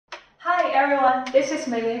everyone, this is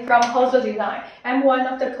Meilin from MEAZOR Design. I'm one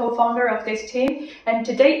of the co-founder of this team, and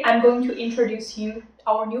today I'm going to introduce you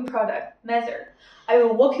our new product, MEAZOR. I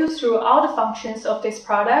will walk you through all the functions of this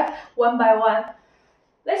product one by one.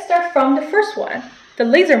 Let's start from the first one, the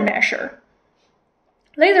laser measure.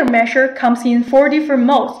 Laser measure comes in 4 different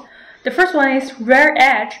modes. The first one is rear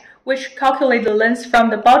edge, which calculates the length from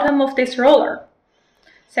the bottom of this roller.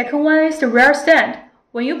 Second one is the rear stand.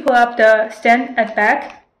 When you pull up the stand at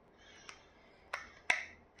back,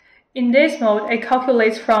 in this mode, it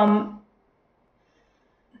calculates from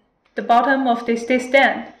the bottom of this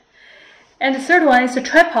stand. And the third one is the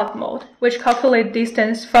tripod mode, which calculates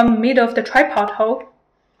distance from the middle of the tripod hole.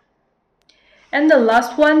 And the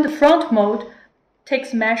last one, the front mode,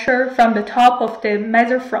 takes measure from the top of the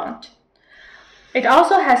MEAZOR front. It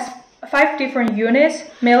also has 5 different units: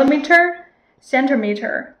 millimeter,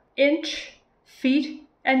 centimeter, inch, feet,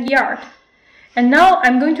 and yard. And now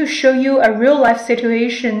I'm going to show you a real-life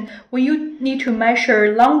situation when you need to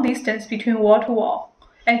measure long distance between wall to wall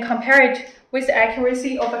and compare it with the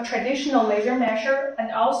accuracy of a traditional laser measure and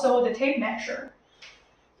also the tape measure.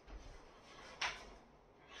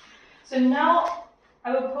 So now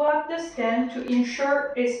I will pull up the stand to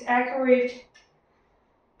ensure its accurate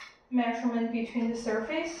measurement between the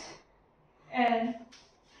surface and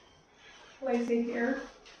place it here.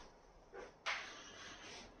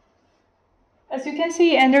 As you can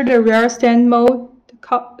see, under the rear stand mode,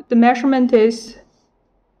 the measurement is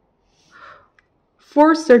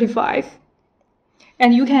 435.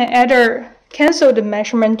 And you can either cancel the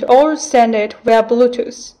measurement or send it via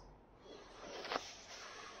Bluetooth.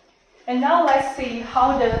 And now let's see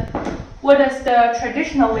what does the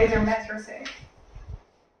traditional laser measure say.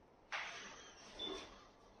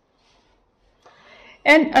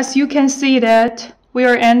 And as you can see that we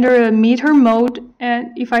are under a meter mode,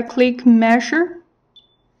 and if I click measure,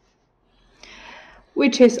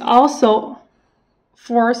 which is also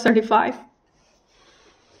 435.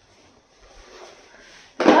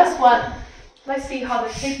 The last one, let's see how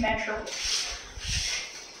the tape measure works.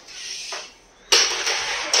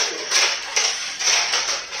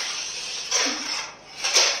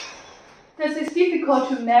 This is difficult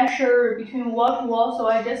to measure between wall to wall, so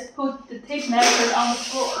I just put the tape measure on the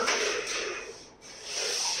floor.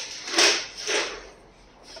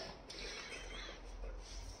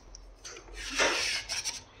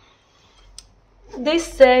 This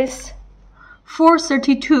says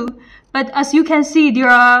 432, but as you can see, there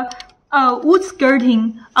are wood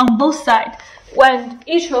skirting on both sides, when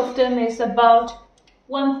each of them is about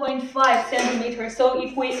 1.5 centimeters. So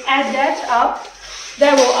if we add that up,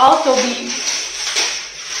 that will also be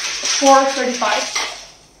 435.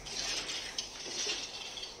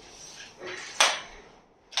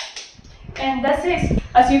 And that's it.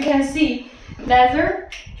 As you can see, MEAZOR,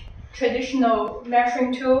 traditional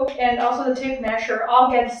measuring tool, and also the tape measure all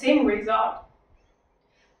get the same result.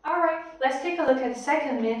 Alright, let's take a look at the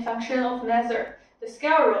second main function of MEAZOR, the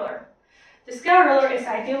scale ruler. The scale ruler is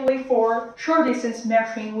ideally for short distance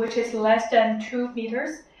measuring, which is less than 2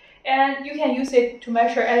 meters, and you can use it to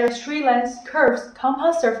measure either straight lines, curves,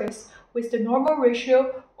 compound surface with the normal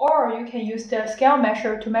ratio, or you can use the scale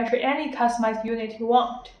measure to measure any customized unit you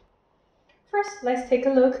want. First, let's take a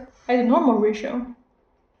look at the normal ratio.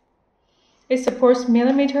 It supports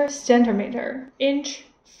millimeter, centimeter, inch,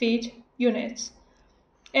 feet, units.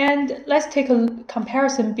 And let's take a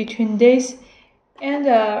comparison between this and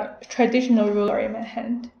a traditional ruler in my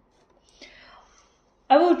hand.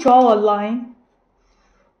 I will draw a line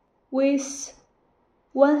with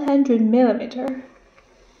 100 millimeter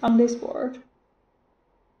on this board.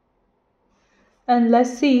 And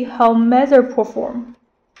let's see how MEAZOR performs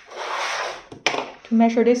to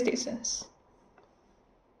measure this distance.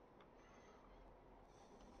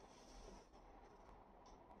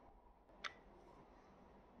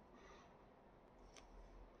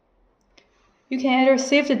 You can either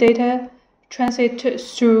save the data, translate it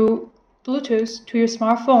through Bluetooth to your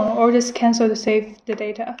smartphone, or just cancel to save the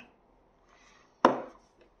data.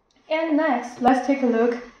 And next, let's take a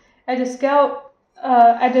look at the scale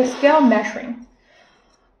measuring.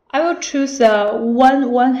 I will choose a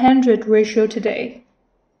 1:100 ratio today,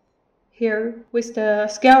 here with the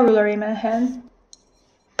scale ruler in my hand.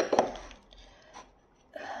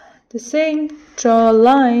 The same, draw a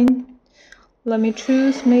line. Let me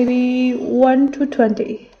choose maybe 1 to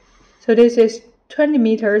 20. So this is 20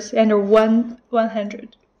 meters and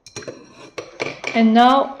 1/100. And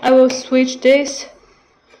now I will switch the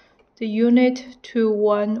unit to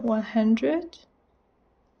 1/100.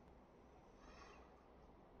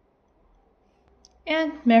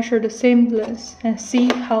 And measure the same length and see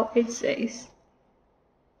how it says.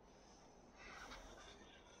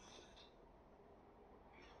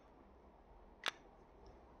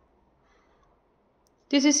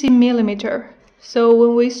 This is in millimeter. So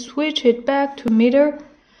when we switch it back to meter,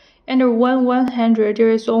 under 1/100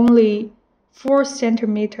 there is only 4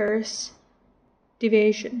 centimeters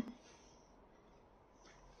deviation.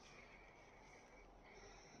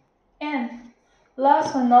 And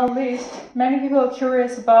last but not least, many people are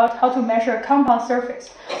curious about how to measure a compound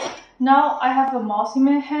surface. Now I have a mouse in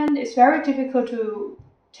my hand. It's very difficult to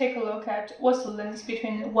take a look at what's the length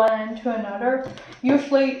between one end to another.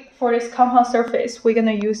 Usually for this compound surface, we're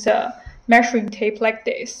gonna use a measuring tape like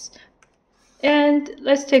this. And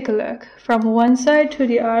let's take a look. From one side to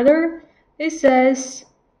the other, it says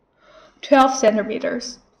 12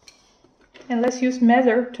 centimeters. And let's use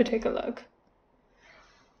MEAZOR to take a look.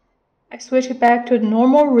 I switch it back to the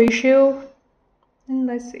normal ratio, and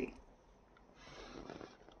let's see.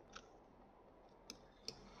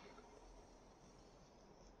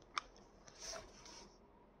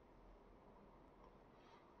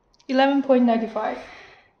 $11.95.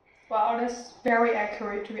 Wow, that's very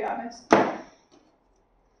accurate, to be honest.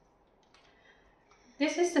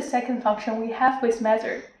 This is the second function we have with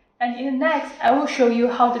MEAZOR. And in the next, I will show you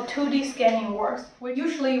how the 2D scanning works.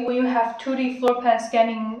 Usually when you have 2D floor plan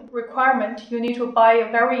scanning requirement, you need to buy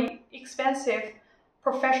a very expensive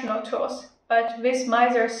professional tools. But with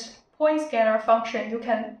MEAZOR's point scanner function, you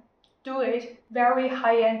can do it very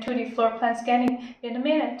high-end 2D floor plan scanning in a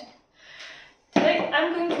minute. Today,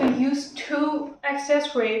 I'm going to use 2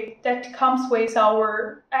 accessories that comes with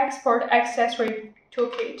our export accessory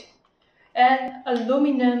toolkit. An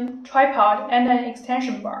aluminum tripod and an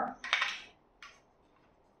extension bar.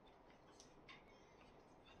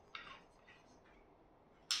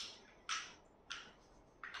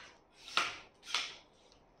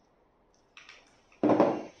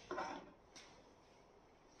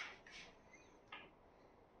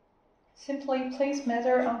 Simply place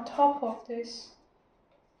MEAZOR on top of this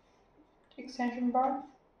extension bar.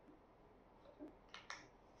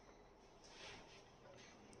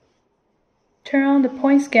 Turn on the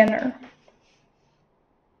point scanner.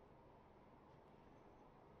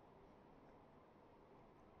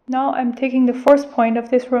 Now I'm taking the first point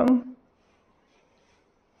of this room.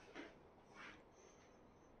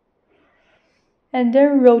 And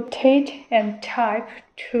then rotate and type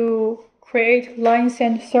to create lines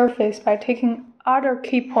and surface by taking other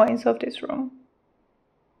key points of this room.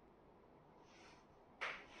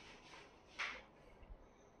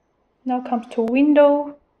 Now comes to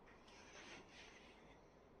window.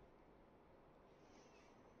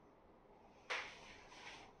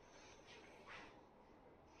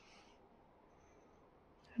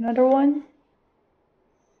 Another one.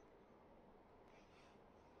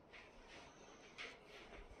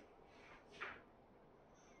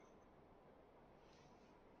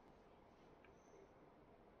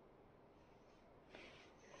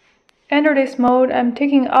 Under this mode, I'm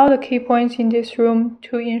taking all the key points in this room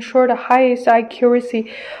to ensure the highest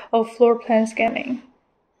accuracy of floor plan scanning.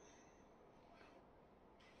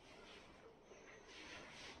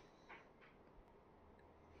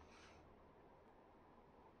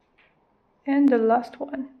 And the last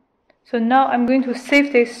one. So now I'm going to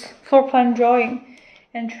save this floor plan drawing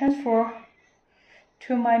and transfer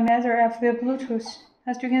to my MEAZOR via Bluetooth.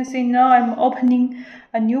 As you can see, now I'm opening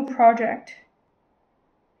a new project.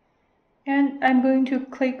 And I'm going to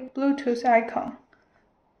click Bluetooth icon.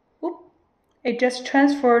 Oop. It just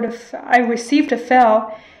transferred, I received a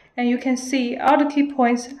file, and you can see all the key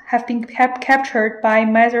points have been captured by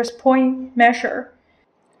MEAZOR's point measure.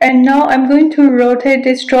 And now I'm going to rotate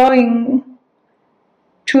this drawing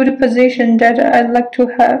to the position that I'd like to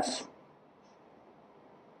have.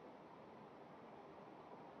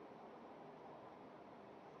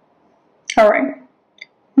 Alright,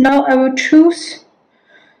 now I will choose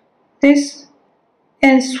this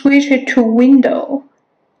and switch it to window.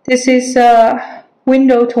 This is a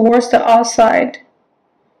window towards the outside.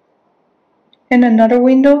 And another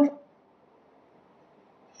window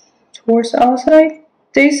towards the outside.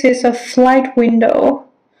 This is a flight window.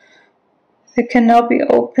 It cannot be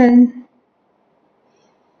opened.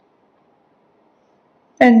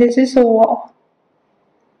 And this is a wall.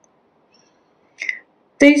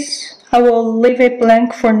 This I will leave it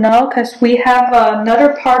blank for now because we have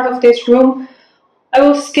another part of this room. I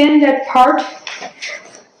will scan that part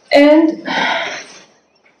and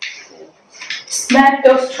snap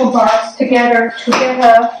those 2 bars together to get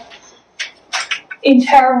a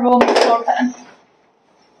entire room floor plan.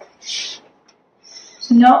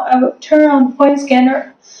 So now I will turn on the point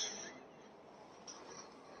scanner.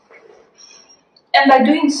 And by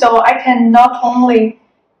doing so, I can not only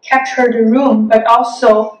capture the room, but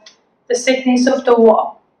also the thickness of the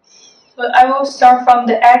wall. So I will start from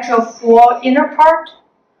the edge of wall inner part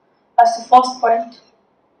as the first point.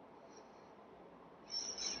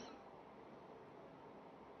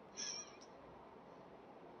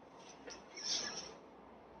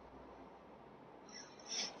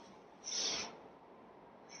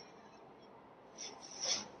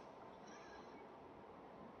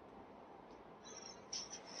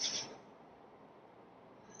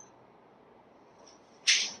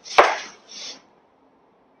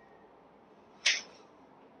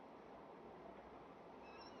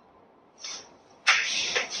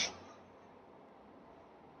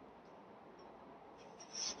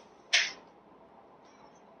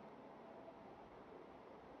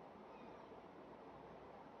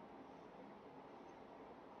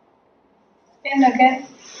 And again,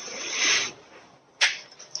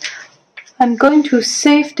 I'm going to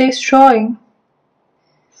save this drawing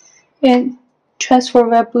and transfer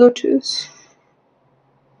via Bluetooth.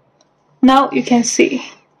 Now you can see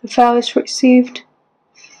the file is received.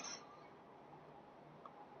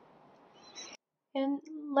 And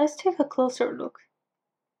let's take a closer look.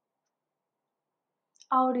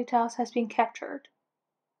 All details has been captured.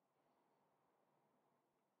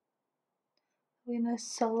 We're going to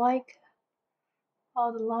select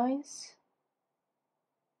all the lines.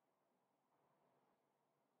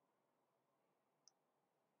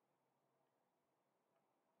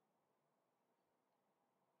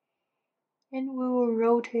 And we will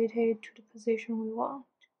rotate it to the position we want.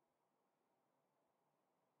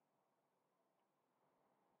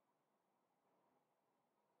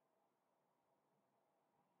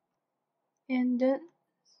 And then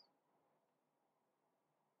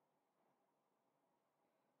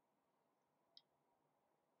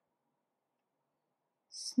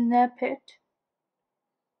snap it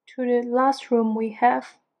to the last room we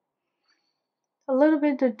have. A little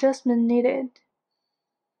bit adjustment needed.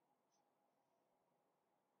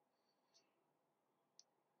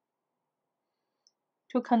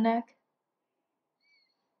 To connect.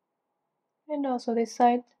 And also this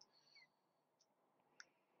side.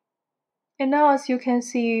 And now as you can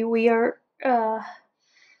see, we are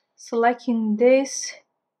selecting this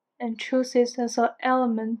and choose this as an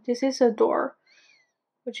element. This is a door,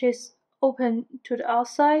 which is open to the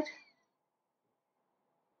outside,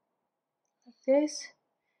 like this.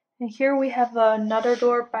 And here we have another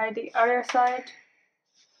door by the other side.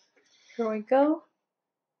 Here we go.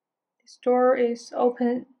 This door is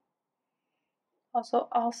open also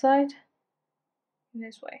outside in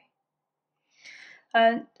this way.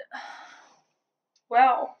 And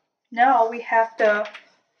well, now we have the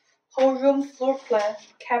whole room floor plan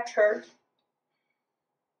captured.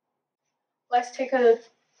 Let's take a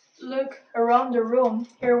look around the room.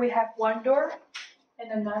 Here we have one door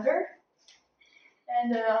and another.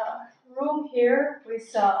 And a room here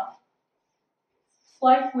with a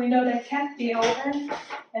flight window that can't be opened,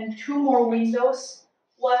 and two more windows,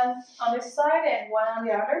 one on this side and one on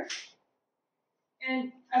the other.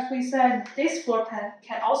 And as we said, this floor plan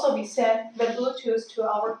can also be sent with Bluetooth to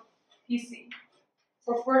our PC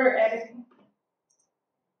for further editing.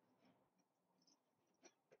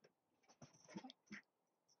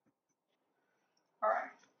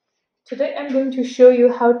 Alright. Today I'm going to show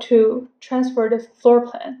you how to transfer the floor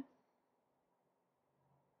plan.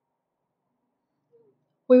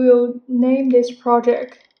 We will name this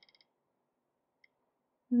project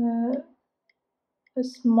a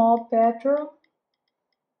small bedroom.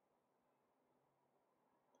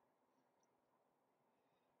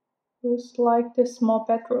 We'll select the small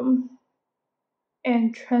bedroom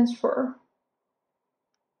and transfer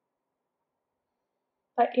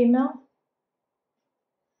by email.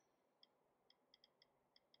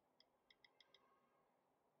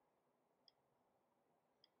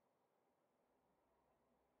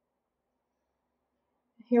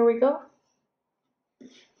 Here we go.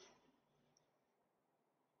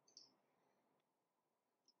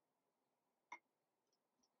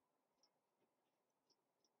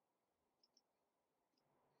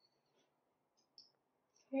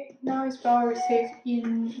 Okay, now it's well received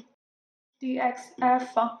in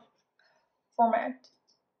DXF format.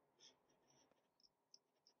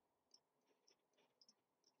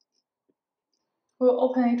 We'll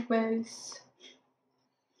open it with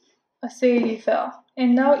a CAD file.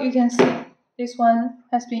 And now you can see this one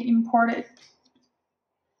has been imported.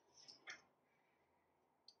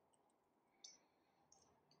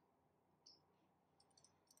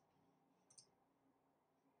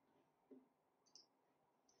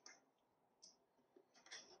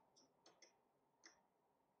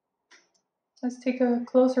 Let's take a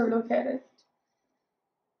closer look at it.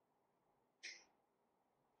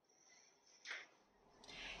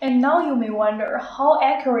 And now you may wonder, how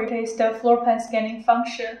accurate is the floor plan scanning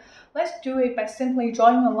function Let's do it by simply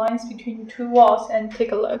drawing a line between two walls and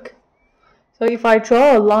take a look. So if I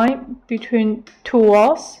draw a line between two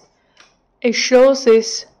walls, it shows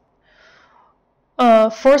this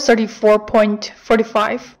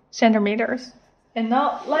 434.45 centimeters. And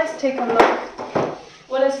now let's take a look.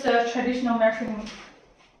 What is the traditional measuring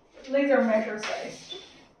laser measure size?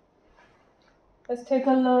 Let's take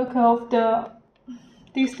a look of the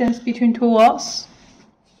distance between two walls.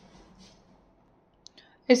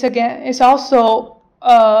 It's also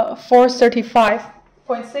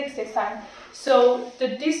 435.6 this time. So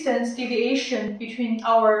the distance deviation between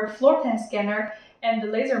our floor plan scanner and the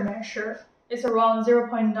laser measure is around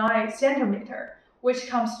 0.9 centimeter, which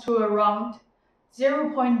comes to around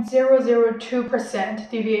 0.002%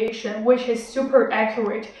 deviation, which is super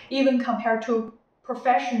accurate even compared to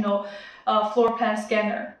professional floor plan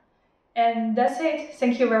scanner. And that's it.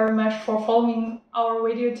 Thank you very much for following our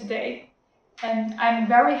video today. And I'm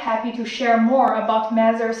very happy to share more about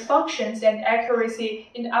MEAZOR's functions and accuracy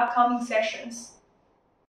in the upcoming sessions.